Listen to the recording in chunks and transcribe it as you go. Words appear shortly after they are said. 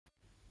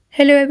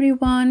Hello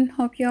everyone,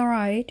 hope you're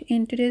alright.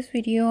 In today's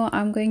video,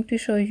 I'm going to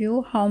show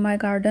you how my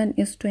garden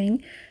is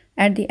doing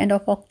at the end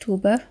of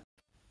October.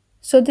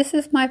 So this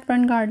is my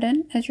front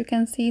garden. As you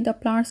can see, the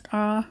plants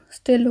are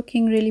still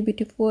looking really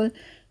beautiful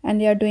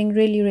and they are doing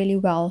really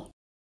well.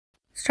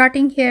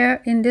 Starting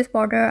here in this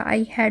border,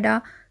 I had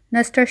a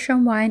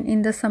nasturtium vine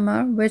in the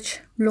summer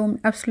which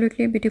bloomed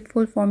absolutely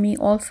beautiful for me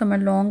all summer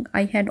long.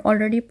 I had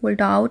already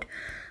pulled out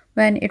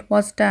when it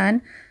was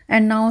done,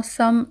 and now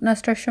some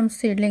nasturtium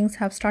seedlings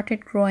have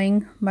started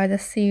growing by the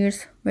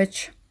seeds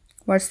which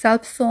were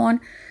self-sown.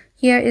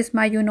 Here is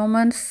my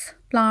eunomons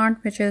plant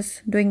which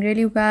is doing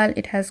really well.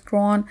 It has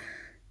grown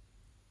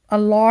a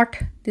lot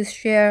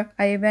this year.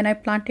 When I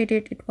planted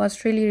it, it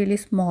was really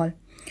small.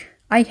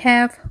 I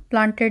have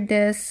planted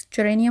this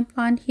geranium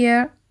plant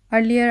here.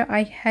 Earlier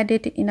I had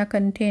it in a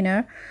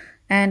container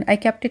and I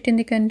kept it in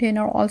the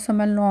container all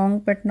summer long,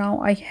 but now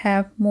I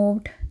have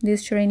moved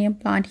this geranium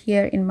plant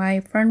here in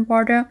my front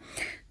border.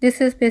 This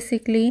is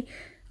basically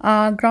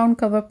a ground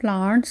cover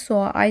plant,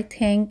 so I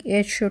think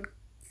it should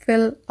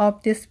fill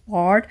up this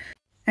pot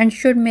and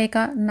should make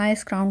a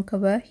nice ground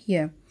cover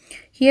here.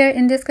 Here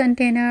in this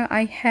container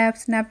I have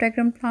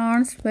snapdragon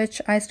plants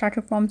which I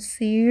started from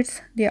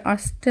seeds. They are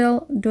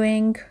still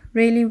doing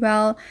really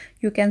well.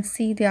 You can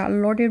see they are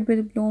loaded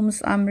with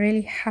blooms. I'm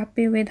really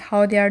happy with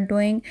how they are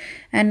doing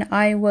and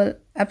I will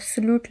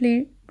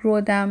absolutely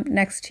grow them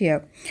next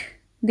year.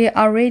 They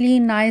are really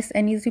nice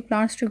and easy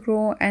plants to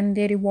grow and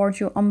they reward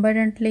you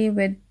abundantly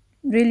with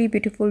really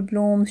beautiful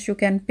blooms. You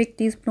can pick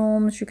these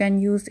blooms, you can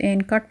use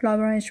in cut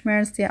flower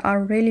arrangements. They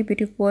are really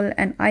beautiful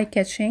and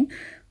eye-catching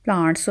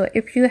plants. So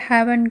if you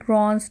haven't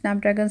grown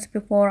snapdragons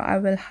before, I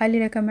will highly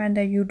recommend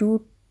that you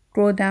do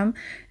grow them,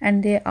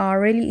 and they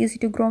are really easy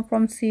to grow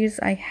from seeds.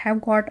 I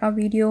have got a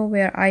video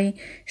where I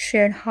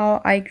shared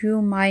how I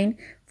grew mine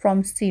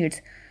from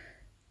seeds.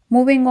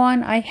 Moving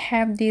on, I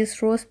have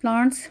these rose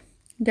plants.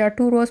 There are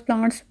two rose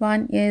plants.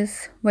 One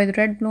is with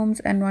red blooms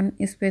and one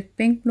is with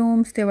pink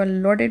blooms. They were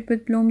loaded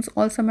with blooms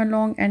all summer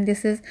long, and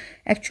this is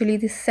actually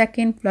the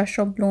second flush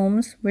of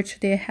blooms which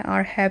they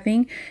are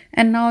having,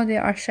 and now they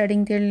are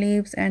shedding their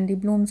leaves and the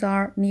blooms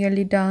are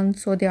nearly done,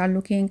 so they are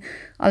looking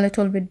a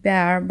little bit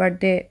bare, but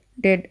they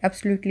did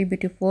absolutely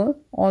beautiful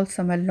all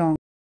summer long.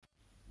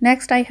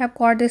 Next I have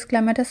got this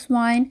clematis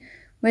vine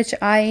which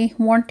I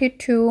wanted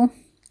to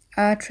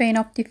train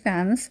up the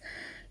fence.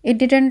 It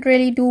didn't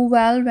really do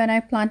well when I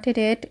planted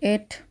it.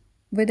 It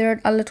withered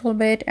a little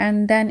bit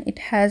and then it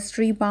has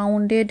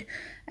rebounded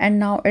and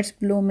now it's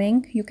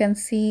blooming. You can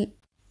see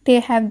they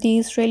have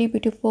these really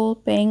beautiful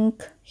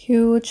pink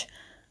huge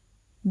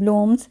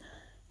blooms,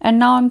 and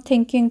now I'm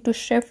thinking to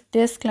shift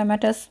this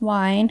clematis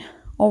vine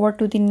over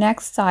to the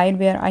next side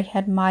where I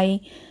had my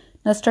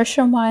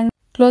nasturtium vine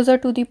closer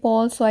to the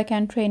pole so I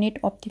can train it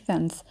up the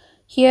fence.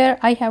 Here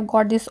I have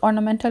got this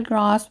ornamental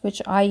grass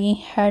which I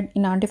had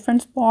in a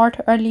different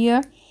spot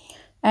earlier,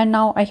 and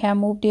now I have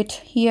moved it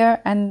here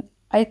and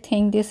I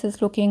think this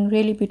is looking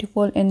really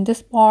beautiful in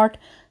this pot.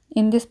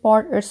 In this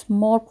pot it's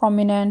more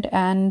prominent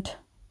and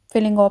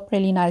filling up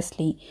really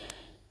nicely.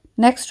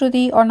 Next to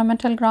the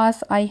ornamental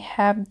grass I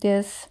have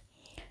this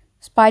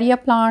spirea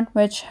plant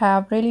which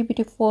have really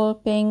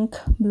beautiful pink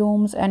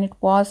blooms, and it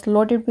was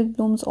loaded with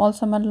blooms all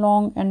summer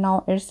long and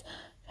now it's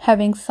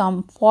having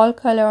some fall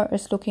color.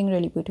 It's looking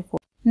really beautiful.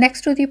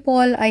 Next to the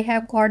pole I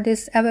have got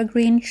this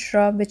evergreen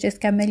shrub which is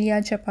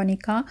Camellia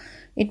japonica.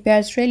 It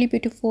bears really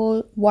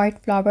beautiful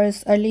white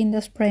flowers early in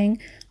the spring.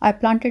 I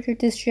planted it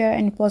this year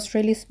and it was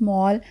really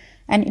small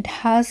and it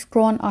has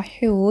grown a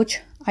huge.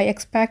 I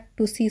expect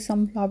to see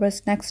some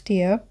flowers next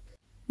year.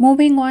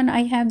 Moving on,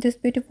 I have this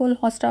beautiful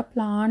hosta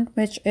plant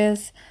which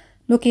is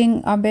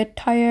looking a bit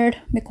tired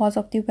because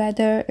of the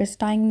weather. It's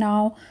dying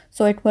now,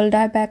 so it will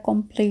die back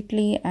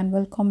completely and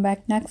will come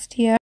back next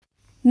year.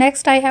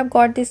 Next I have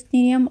got this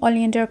Neem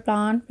oleander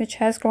plant which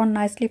has grown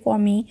nicely for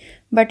me,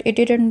 but it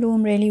didn't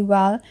bloom really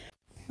well.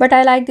 But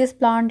I like this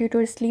plant due to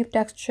its leaf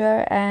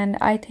texture and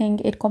I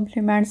think it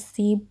complements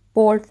the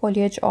bold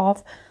foliage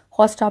of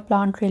hosta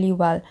plant really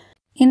well.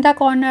 In the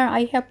corner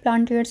I have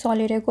planted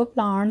solidago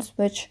plants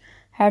which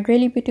had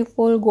really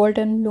beautiful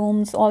golden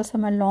blooms all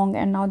summer long,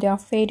 and now they are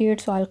faded,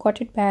 so I'll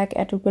cut it back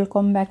and it will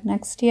come back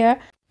next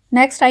year.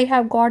 Next I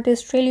have got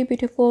this really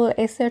beautiful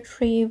acer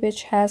tree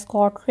which has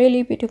got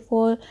really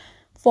beautiful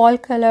fall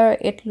color.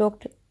 It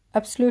looked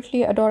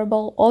absolutely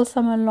adorable all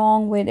summer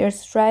long with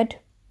its red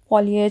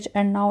foliage,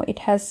 and now it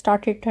has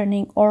started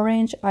turning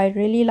orange. I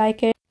really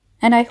like it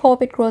and I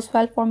hope it grows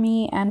well for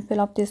me and fill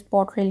up this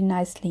pot really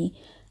nicely.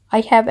 I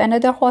have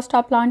another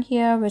hosta plant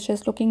here which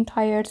is looking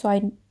tired, so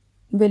I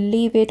will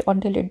leave it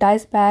until it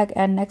dies back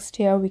and next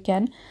year we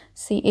can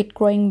see it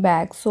growing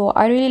back. So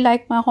I really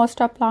like my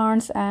hosta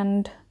plants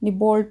and the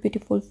bold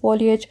beautiful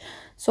foliage,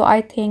 so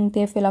I think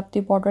they fill up the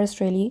borders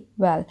really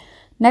well.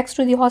 Next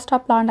to the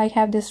hosta plant I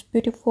have this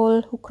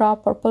beautiful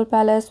heuchera purple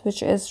pallas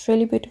which is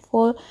really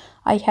beautiful.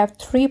 I have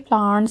three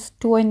plants,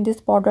 two in this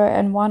border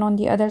and one on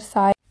the other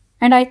side,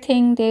 and I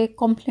think they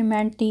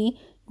complement the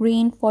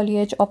green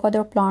foliage of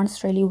other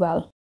plants really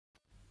well.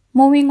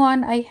 Moving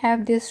on, I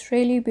have this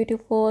really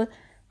beautiful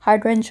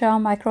hydrangea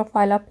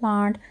microphylla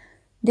plant.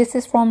 This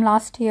is from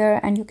last year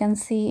and you can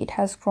see it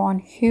has grown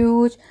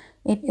huge.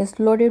 It is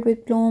loaded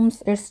with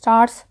blooms. It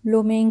starts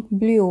blooming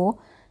blue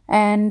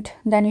and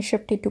then it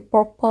shifted to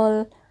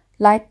purple,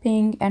 light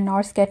pink, and now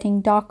it's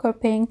getting darker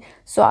pink.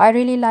 So I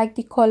really like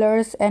the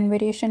colors and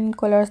variation in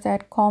colors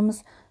that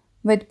comes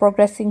with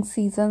progressing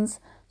seasons.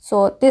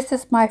 So this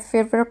is my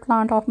favorite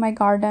plant of my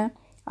garden.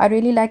 I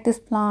really like this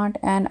plant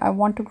and I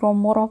want to grow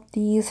more of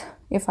these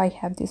if I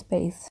have the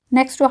space.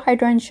 Next to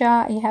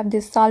hydrangea, I have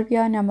this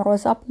Salvia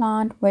nemorosa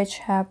plant which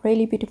have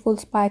really beautiful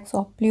spikes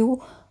of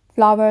blue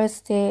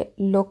flowers. They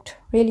looked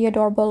really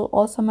adorable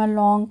all summer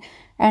long,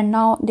 and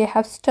now they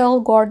have still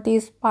got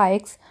these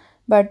spikes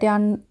but they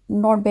are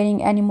not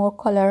bearing any more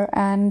color,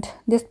 and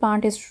this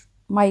plant is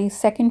my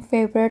second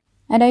favorite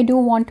and I do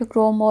want to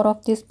grow more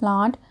of this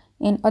plant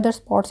in other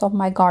spots of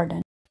my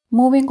garden.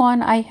 Moving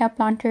on, I have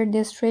planted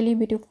this really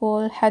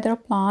beautiful heather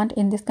plant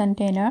in this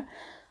container.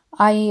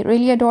 I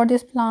really adore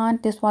this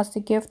plant. This was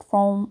the gift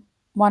from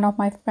one of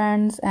my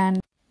friends and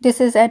this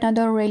is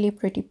another really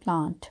pretty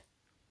plant.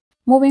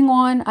 Moving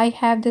on, I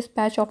have this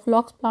patch of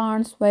phlox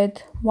plants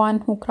with one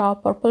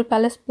Heuchera purple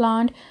Pallas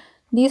plant.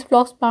 These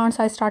phlox plants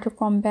I started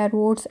from bare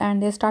roots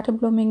and they started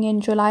blooming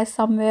in July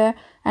somewhere,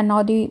 and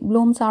now the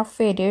blooms are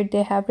faded.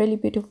 They have really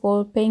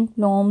beautiful pink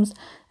blooms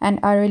and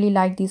I really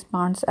like these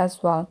plants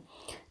as well.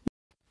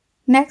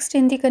 Next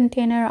in the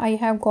container, I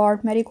have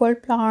got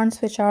marigold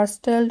plants which are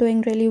still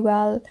doing really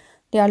well.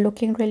 They are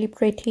looking really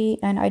pretty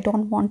and I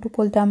don't want to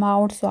pull them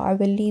out, so I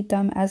will leave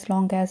them as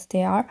long as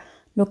they are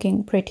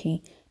looking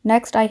pretty.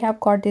 Next, I have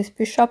got this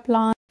fuchsia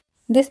plant.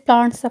 This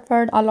plant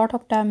suffered a lot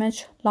of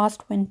damage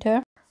last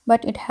winter,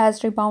 but it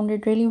has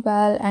rebounded really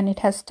well and it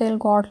has still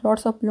got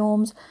lots of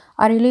blooms.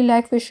 I really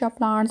like fuchsia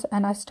plants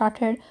and I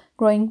started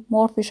growing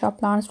more fuchsia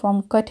plants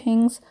from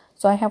cuttings.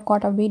 So I have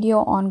got a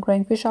video on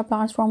growing fuchsia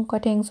plants from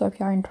cuttings. So if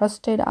you are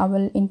interested, I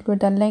will include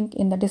the link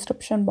in the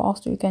description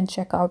box so you can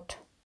check out.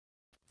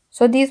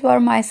 So these were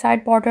my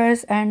side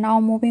borders, and now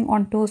moving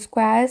on to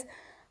squares.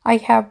 I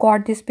have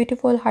got this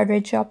beautiful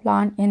hydrangea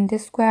plant in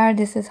this square.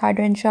 This is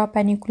hydrangea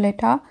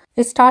paniculata.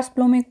 It starts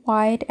blooming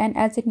white and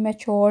as it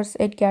matures,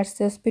 it gets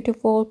this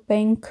beautiful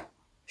pink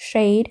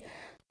shade.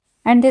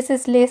 And this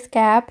is lace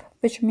cap,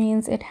 which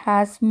means it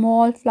has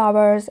small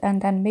flowers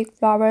and then big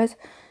flowers.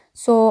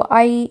 So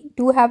I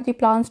do have the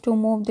plans to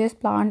move this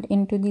plant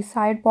into the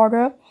side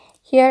border.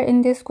 Here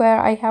in this square,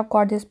 I have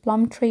got this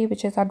plum tree,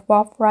 which is a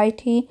dwarf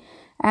variety,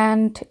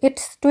 and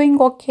it's doing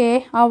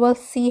okay. I will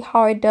see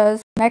how it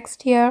does.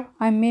 Next year,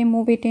 I may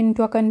move it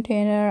into a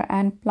container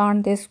and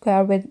plant this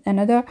square with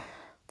another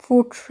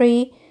fruit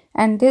tree.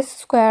 And this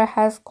square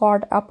has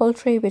got apple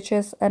tree, which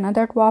is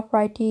another dwarf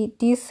variety.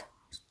 These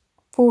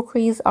fruit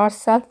trees are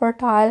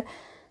self-fertile,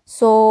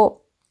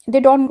 so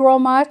they don't grow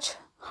much.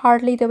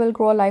 Hardly they will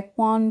grow like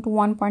 1 to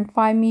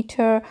 1.5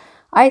 meter.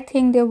 I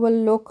think they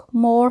will look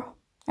more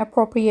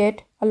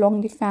appropriate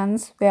along the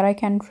fence where I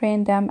can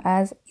train them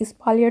as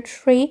espalier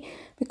tree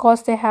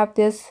because they have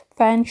this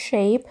fan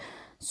shape.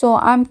 So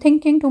I'm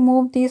thinking to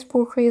move these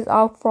fruit trees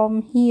out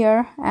from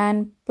here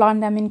and plant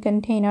them in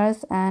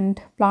containers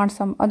and plant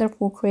some other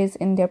fruit trees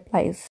in their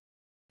place.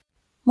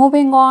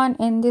 Moving on,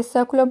 in this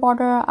circular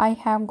border, I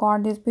have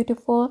got this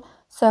beautiful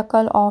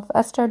circle of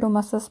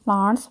Asterodomasus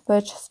plants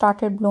which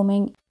started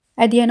blooming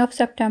at the end of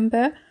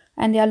September,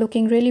 and they are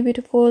looking really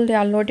beautiful. They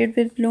are loaded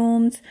with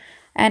blooms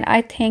and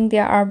I think they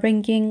are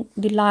bringing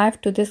the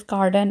life to this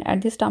garden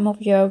at this time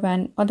of year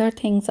when other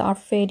things are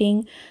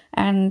fading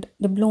and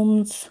the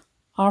blooms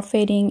are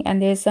fading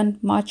and there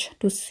isn't much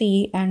to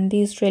see, and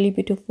these really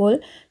beautiful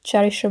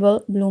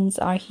cherishable blooms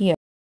are here.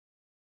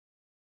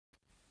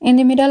 In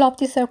the middle of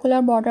the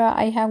circular border,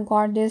 I have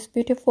got this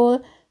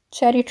beautiful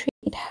cherry tree.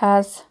 It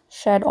has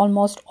shed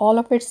almost all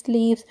of its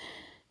leaves.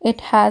 It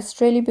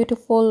has really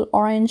beautiful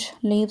orange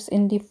leaves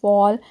in the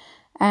fall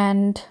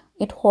and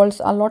it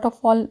holds a lot of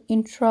fall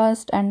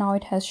interest, and now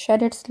it has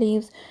shed its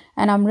leaves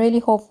and I'm really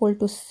hopeful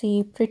to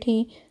see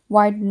pretty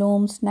white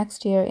blooms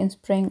next year in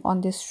spring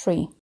on this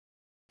tree.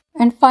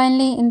 And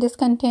finally, in this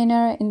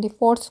container in the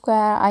fourth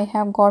square, I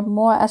have got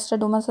more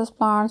Asterodomasus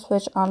plants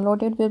which are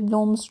loaded with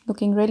blooms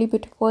looking really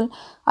beautiful.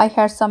 I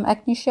had some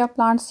Echinacea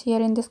plants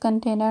here in this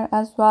container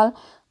as well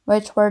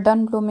which were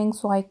done blooming,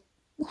 so I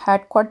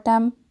had cut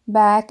them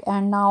back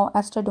and now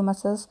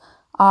Asterodomasus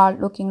are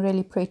looking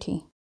really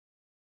pretty.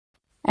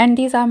 And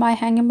these are my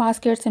hanging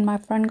baskets in my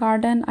front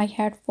garden. I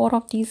had 4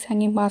 of these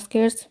hanging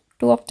baskets.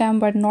 2 of them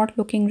were not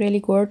looking really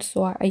good,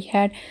 so I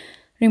had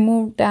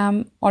removed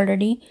them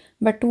already,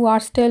 but 2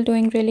 are still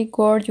doing really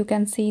good. You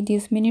can see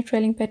these mini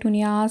trailing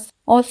petunias,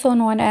 also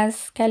known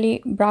as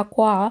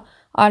Calibrachoa,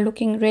 are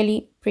looking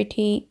really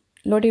pretty,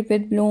 loaded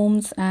with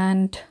blooms,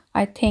 and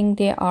I think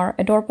they are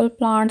adorable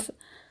plants.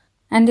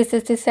 And this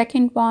is the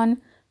second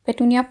one.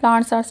 Petunia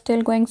plants are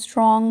still going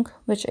strong,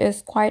 which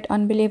is quite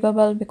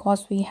unbelievable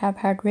because we have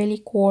had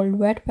really cold,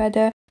 wet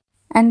weather.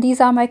 And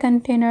these are my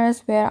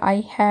containers where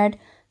I had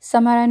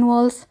summer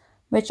annuals,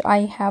 which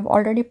I have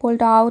already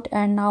pulled out,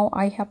 and now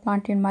I have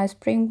planted my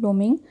spring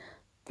blooming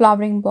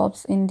flowering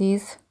bulbs in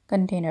these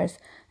containers.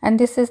 And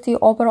this is the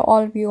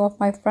overall view of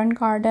my front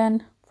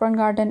garden. Front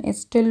garden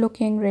is still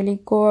looking really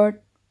good.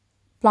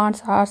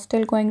 Plants are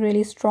still going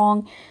really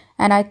strong,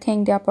 and I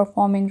think they are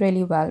performing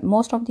really well.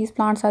 Most of these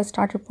plants are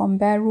started from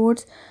bare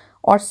roots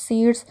or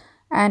seeds,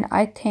 and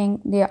I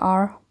think they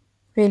are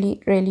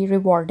really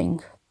rewarding.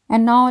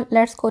 And now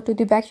let's go to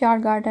the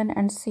backyard garden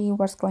and see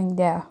what's growing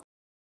there.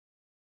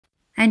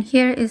 And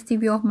here is the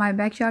view of my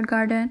backyard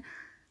garden.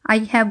 I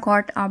have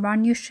got a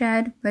brand new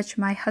shed which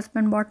my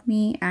husband bought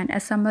me and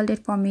assembled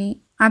it for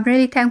me. I'm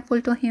really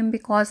thankful to him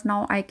because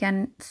now I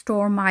can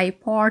store my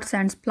pots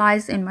and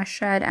supplies in my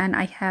shed, and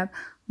I have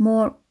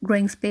more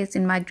growing space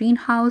in my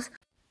greenhouse.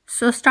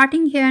 So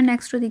starting here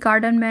next to the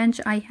garden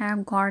bench, I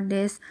have got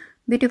this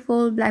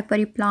beautiful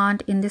blackberry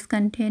plant in this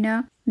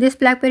container. This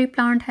blackberry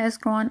plant has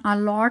grown a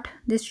lot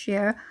this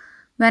year.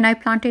 When I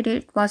planted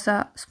it, it was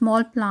a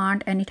small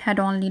plant and it had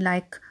only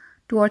like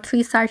 2 or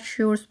 3 side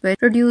shoots, which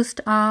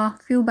produced a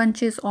few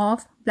bunches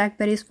of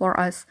blackberries for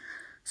us.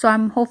 So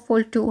I'm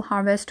hopeful to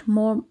harvest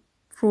more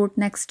fruit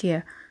next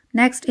year.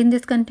 Next in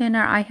this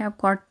container I have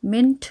got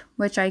mint,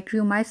 which I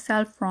grew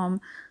myself from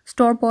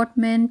store-bought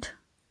mint.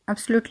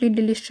 Absolutely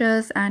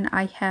delicious, and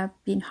I have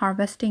been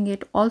harvesting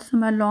it all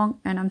summer long,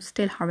 and I'm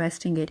still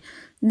harvesting it.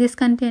 In this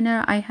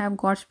container I have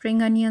got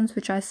spring onions,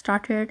 which I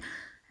started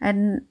at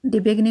the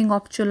beginning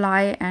of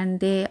July, and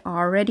they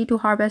are ready to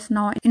harvest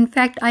now. In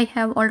fact, I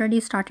have already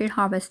started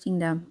harvesting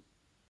them.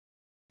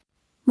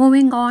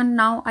 Moving on,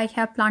 now I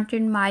have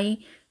planted my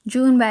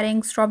June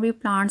bearing strawberry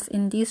plants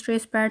in these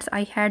raised beds.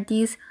 I had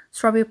these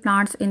strawberry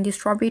plants in the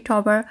strawberry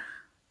tower.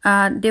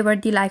 They were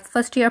the like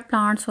first year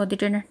plants, so they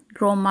didn't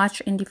grow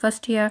much in the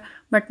first year,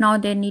 but now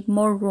they need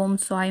more room,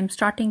 so I am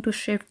starting to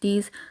shift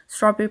these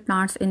strawberry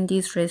plants in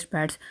these raised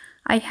beds.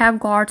 I have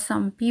got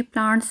some pea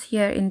plants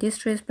here in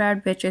this raised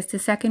bed, which is the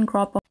second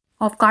crop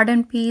of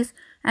garden peas,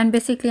 and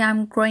basically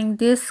I'm growing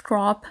this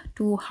crop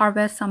to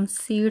harvest some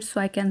seeds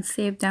so I can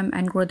save them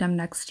and grow them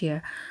next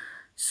year.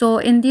 So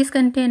in these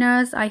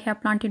containers I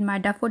have planted my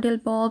daffodil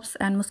bulbs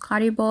and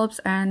muscari bulbs,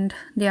 and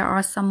there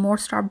are some more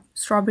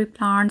strawberry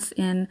plants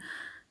in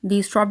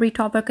the strawberry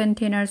topper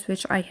containers,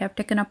 which I have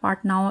taken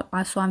apart now,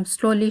 so I'm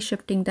slowly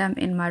shifting them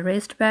in my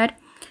raised bed.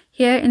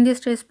 Here in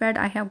this raised bed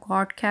I have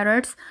got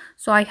carrots,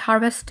 so I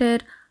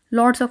harvested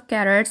lots of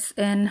carrots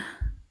in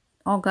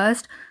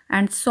August,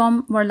 and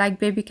some were like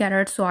baby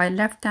carrots, so I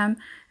left them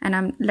and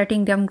I'm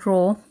letting them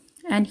grow.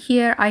 And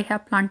here I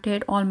have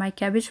planted all my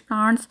cabbage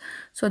plants,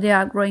 so they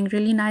are growing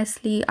really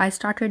nicely. I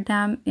started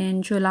them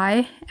in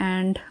July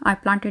and I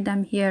planted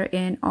them here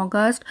in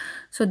August,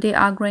 so they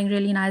are growing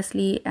really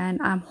nicely,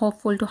 and I'm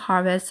hopeful to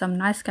harvest some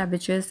nice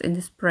cabbages in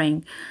the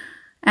spring.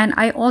 And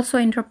I also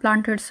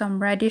interplanted some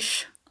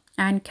radish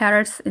and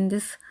carrots in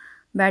this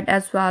bed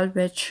as well,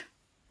 which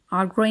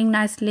are growing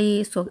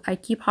nicely, so I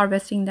keep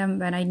harvesting them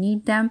when I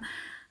need them,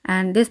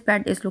 and this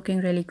bed is looking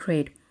really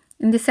great.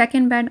 In the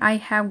second bed I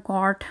have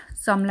got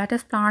some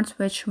lettuce plants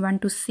which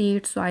went to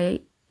seed, so I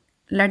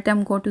let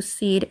them go to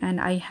seed, and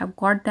I have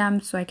got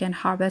them so I can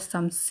harvest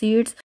some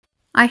seeds.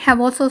 I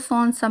have also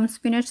sown some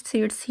spinach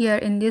seeds here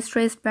in this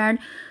raised bed,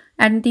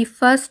 and the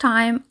first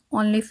time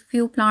only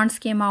few plants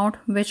came out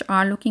which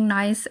are looking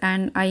nice,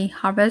 and I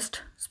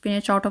harvest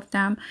spinach out of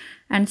them.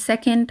 And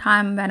second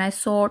time when I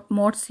sowed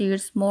more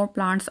seeds, more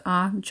plants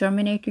are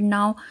germinated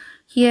now.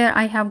 Here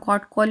I have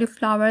got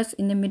cauliflowers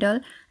in the middle,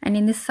 and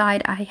in this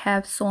side I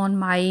have sown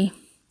my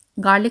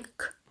garlic,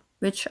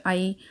 which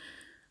I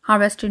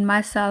harvested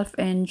myself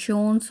in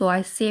June, so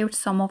I saved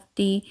some of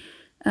the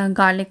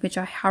garlic which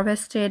I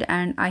harvested,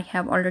 and I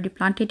have already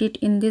planted it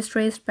in this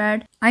raised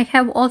bed. I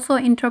have also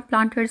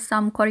interplanted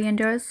some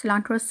coriander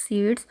cilantro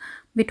seeds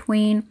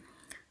between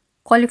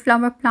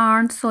cauliflower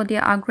plants, so they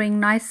are growing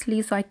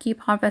nicely, so I keep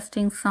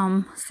harvesting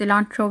some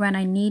cilantro when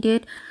I need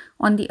it.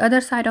 On the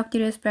other side of the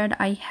raised bed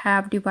I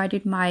have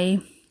divided my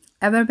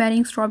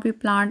ever-bearing strawberry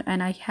plant,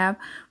 and I have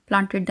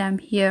planted them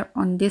here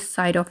on this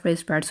side of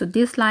raised bed. So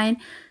this line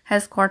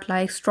has got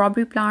like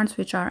strawberry plants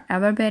which are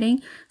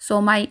ever-bearing. So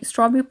my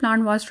strawberry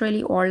plant was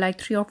really old, like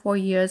 3 or 4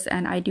 years,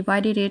 and I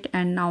divided it,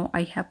 and now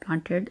I have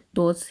planted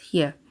those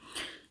here.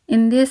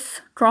 In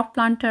this crop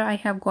planter I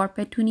have got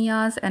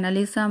petunias and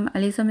alyssum.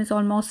 Alyssum is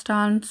almost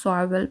done, so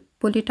I will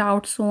pull it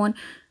out soon.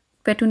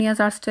 Petunias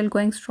are still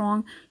going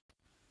strong.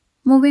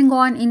 Moving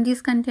on, in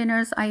these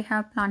containers I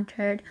have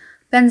planted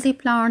pansy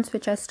plants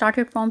which I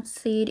started from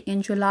seed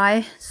in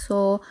July.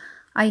 So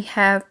I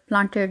have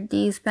planted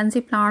these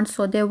pansy plants,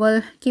 so they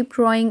will keep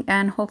growing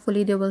and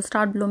hopefully they will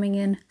start blooming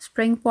in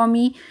spring for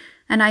me.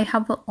 And I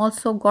have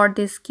also got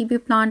this kiwi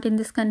plant in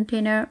this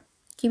container.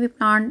 Kiwi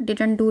plant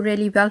didn't do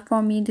really well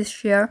for me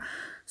this year,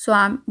 so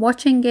I'm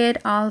watching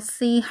it. I'll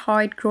see how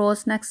it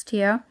grows next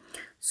year.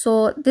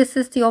 So this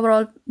is the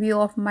overall view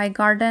of my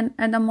garden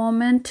at the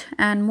moment.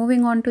 And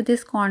moving on to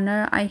this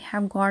corner, I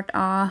have got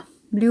a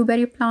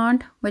blueberry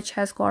plant which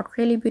has got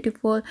really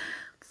beautiful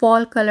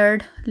fall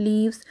colored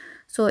leaves.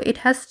 So it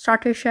has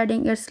started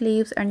shedding its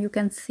leaves, and you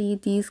can see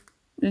these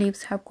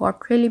leaves have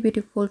got really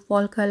beautiful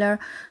fall color,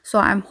 so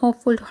I'm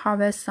hopeful to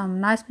harvest some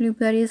nice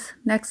blueberries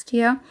next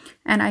year.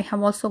 And I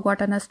have also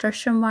got a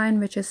nasturtium vine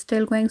which is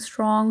still going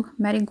strong.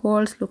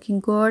 Marigolds looking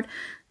good.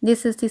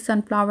 This is the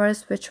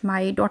sunflowers which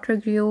my daughter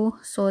grew,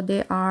 so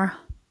they are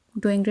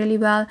doing really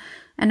well.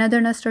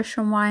 Another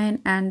nasturtium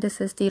vine, and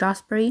this is the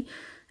raspberry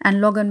and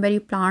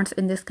loganberry plants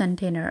in this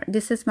container.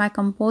 This is my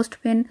compost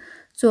bin.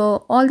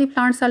 So all the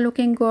plants are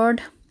looking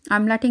good.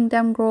 I'm letting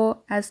them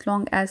grow as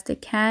long as they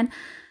can,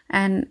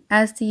 and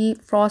as the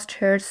frost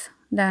hits,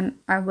 then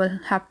I will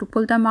have to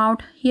pull them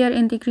out. Here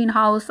in the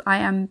greenhouse, I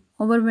am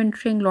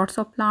overwintering lots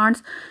of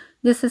plants.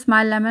 This is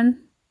my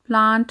lemon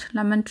plant,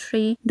 lemon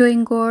tree,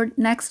 doing good.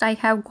 Next, I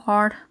have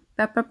got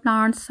pepper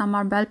plants. Some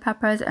are bell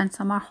peppers and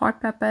some are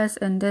hot peppers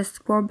in this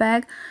grow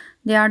bag.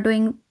 They are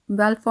doing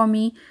well for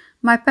me.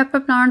 My pepper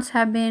plants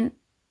have been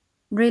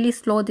really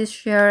slow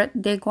this year.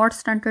 They got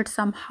stunted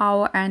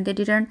somehow and they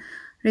didn't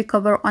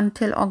recover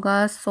until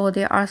August, so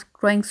they are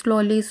growing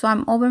slowly. So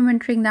I'm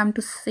overwintering them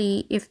to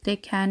see if they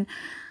can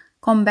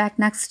come back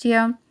next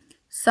year.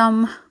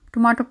 Some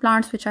tomato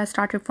plants which I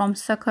started from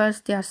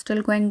suckers, they are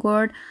still going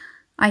good.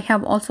 I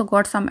have also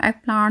got some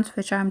eggplants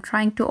which I'm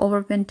trying to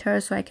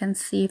overwinter so I can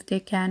see if they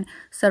can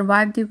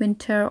survive the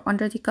winter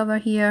under the cover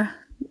here.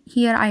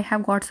 Here I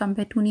have got some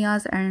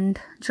petunias and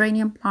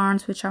geranium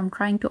plants which I'm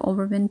trying to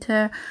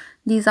overwinter.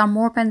 These are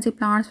more pansy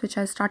plants which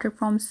I started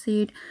from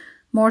seed.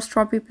 More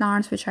strawberry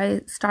plants which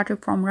I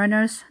started from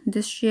runners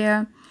this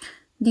year.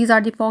 These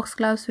are the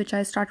foxgloves which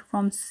I started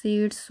from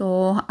seeds.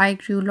 So I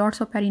grew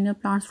lots of perennial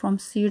plants from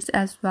seeds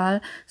as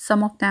well.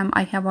 Some of them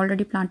I have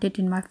already planted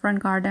in my front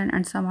garden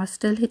and some are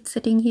still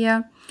sitting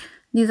here.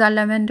 These are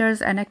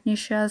lavenders and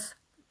echinacea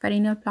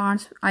perennial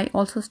plants. I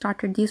also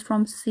started these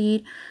from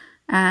seed,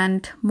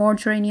 and more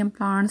geranium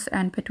plants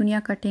and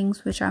petunia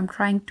cuttings which I'm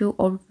trying to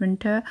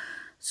overwinter.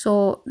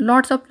 So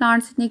lots of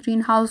plants in the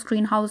greenhouse.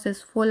 Greenhouse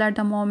is full at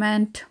the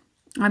moment.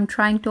 I'm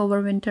trying to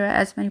overwinter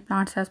as many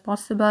plants as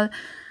possible.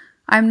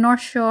 I'm not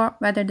sure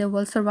whether they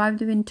will survive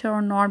the winter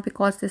or not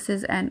because this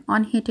is an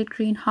unheated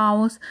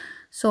greenhouse.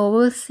 So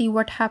we'll see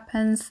what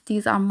happens.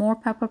 These are more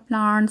pepper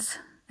plants,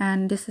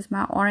 and this is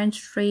my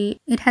orange tree.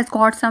 It has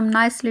got some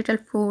nice little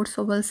fruits,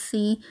 so we'll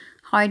see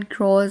how it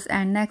grows.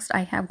 And next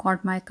I have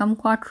got my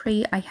kumquat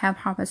tree. I have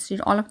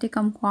harvested all of the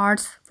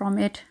kumquats from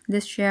it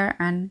this year,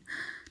 and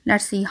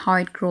let's see how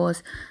it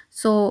grows.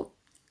 So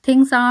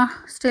things are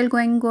still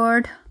going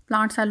good.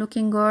 Plants are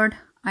looking good.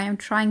 I am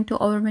trying to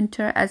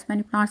overwinter as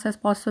many plants as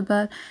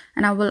possible,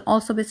 and I will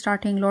also be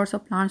starting lots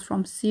of plants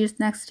from seeds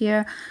next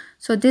year.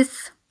 So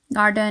this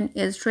garden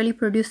is really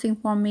producing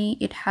for me.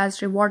 It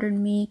has rewarded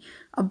me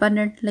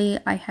abundantly.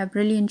 I have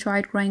really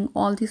enjoyed growing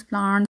all these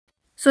plants.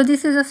 So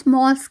this is a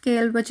small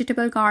scale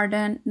vegetable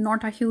garden,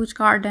 not a huge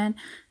garden,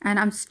 and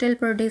I'm still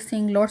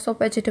producing lots of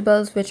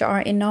vegetables which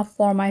are enough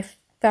for my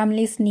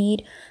family's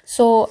need.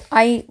 So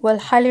I will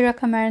highly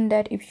recommend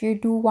that if you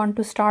do want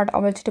to start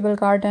a vegetable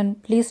garden,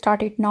 please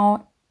start it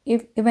now.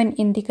 If even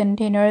in the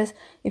containers,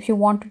 if you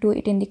want to do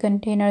it in the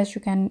containers, you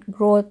can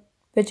grow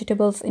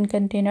vegetables in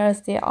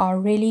containers. They are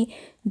really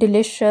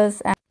delicious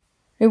and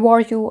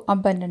reward you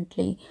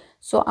abundantly.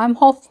 So I'm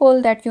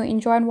hopeful that you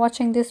enjoyed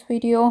watching this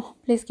video.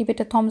 Please give it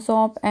a thumbs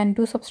up and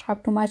do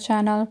subscribe to my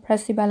channel.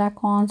 Press the bell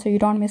icon so you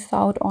don't miss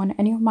out on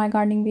any of my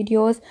gardening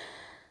videos.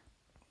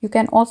 You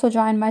can also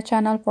join my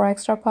channel for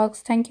extra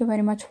perks. Thank you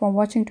very much for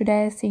watching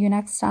today. See you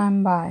next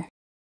time. Bye.